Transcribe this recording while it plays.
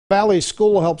Valley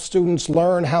School helps students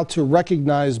learn how to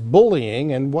recognize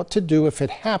bullying and what to do if it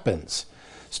happens.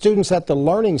 Students at the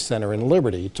Learning Center in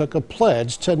Liberty took a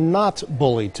pledge to not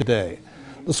bully today.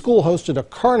 The school hosted a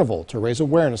carnival to raise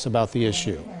awareness about the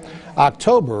issue.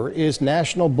 October is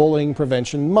National Bullying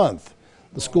Prevention Month.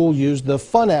 The school used the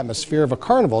fun atmosphere of a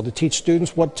carnival to teach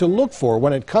students what to look for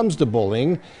when it comes to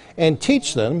bullying and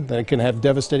teach them that it can have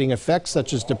devastating effects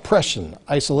such as depression,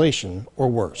 isolation, or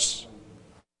worse.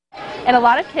 And a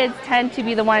lot of kids tend to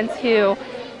be the ones who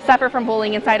suffer from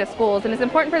bullying inside of schools, and it's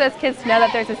important for those kids to know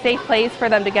that there's a safe place for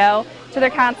them to go, to their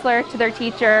counselor, to their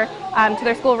teacher, to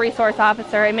their school resource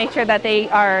officer, and make sure that they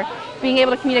are being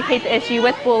able to communicate the issue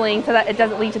with bullying so that it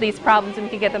doesn't lead to these problems and we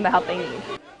can get them the help they need.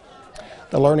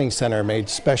 The Learning Center made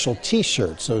special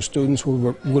t-shirts so students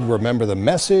would remember the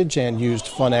message and used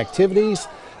fun activities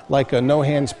like a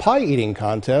no-hands pie eating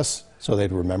contest so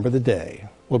they'd remember the day.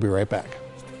 We'll be right back.